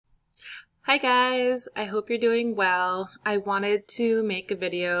Hi guys, I hope you're doing well. I wanted to make a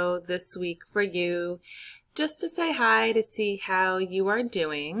video this week for you just to say hi, to see how you are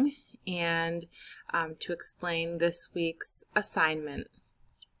doing, and to explain this week's assignment.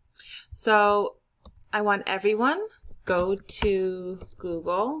 So I want everyone go to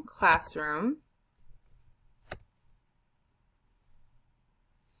Google Classroom.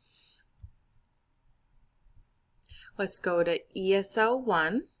 Let's go to ESL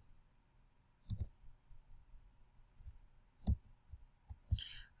 1.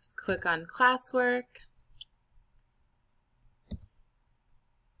 Click on classwork.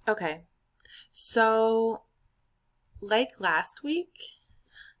 Okay, so like last week,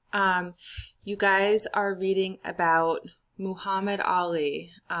 you guys are reading about Muhammad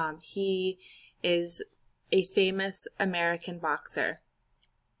Ali. He is a famous American boxer.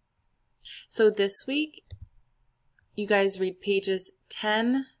 So this week, you guys read pages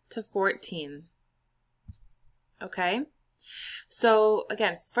 10 to 14. Okay? So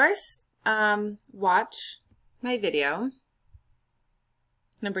again, first, watch my video.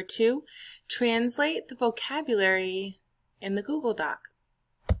 Number 2, translate the vocabulary in the Google Doc.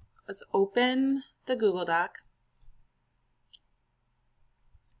 Let's open the Google Doc.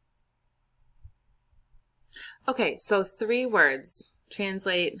 Okay, so 3 words.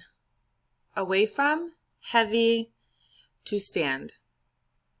 Translate away from, heavy, to stand.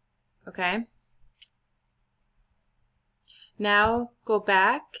 Okay? Now go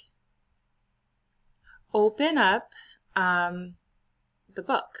back, open up the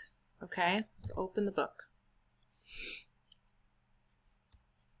book, okay? So open the book.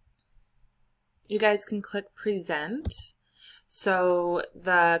 You guys can click present, so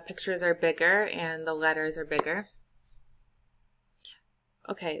the pictures are bigger and the letters are bigger.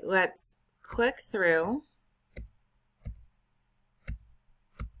 Okay, let's click through.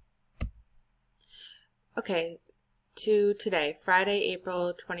 Okay. To today, Friday,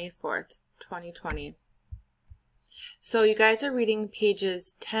 April 24th, 2020. So you guys are reading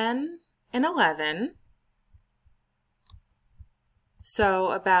pages 10 and 11. So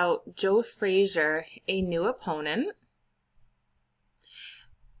about Joe Frazier, a new opponent.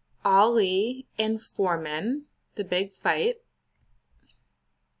 Ali and Foreman, the big fight.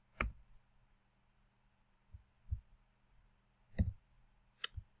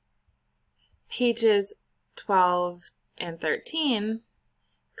 Pages 12 and 13,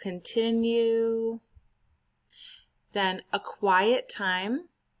 continue. Then a quiet time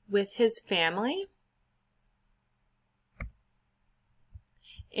with his family.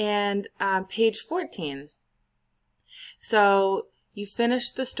 And page 14. So you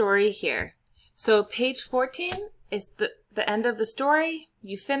finish the story here. So page 14 is the end of the story.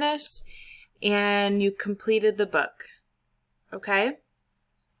 You finished and you completed the book. Okay?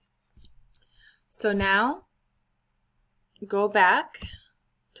 So now, go back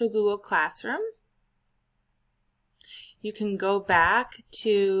to Google Classroom. You can go back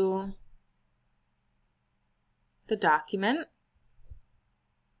to the document.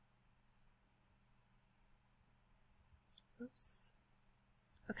 Oops.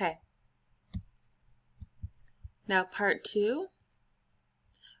 Okay. Now part 2.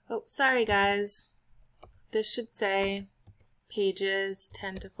 Oh, sorry guys. This should say pages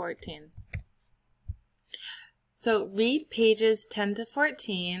 10 to 14. So read pages 10 to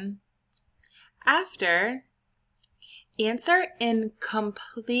 14. After, answer in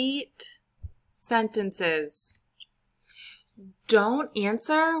complete sentences. Don't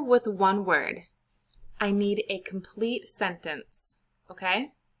answer with one word. I need a complete sentence,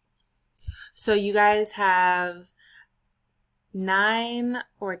 okay? So you guys have 9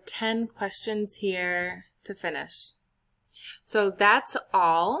 or 10 questions here to finish. So that's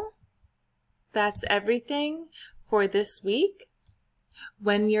all. That's everything for this week.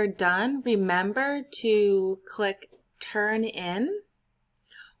 When you're done, remember to click Turn In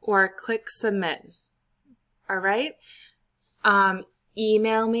or click Submit. All right?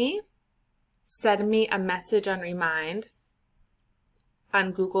 Email me, send me a message on Remind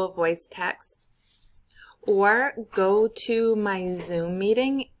on Google Voice Text, or go to my Zoom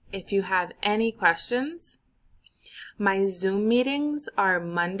meeting if you have any questions. My Zoom meetings are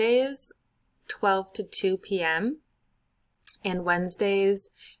Mondays 12 to 2 p.m. and Wednesdays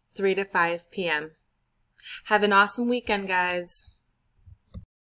 3 to 5 p.m. Have an awesome weekend, guys.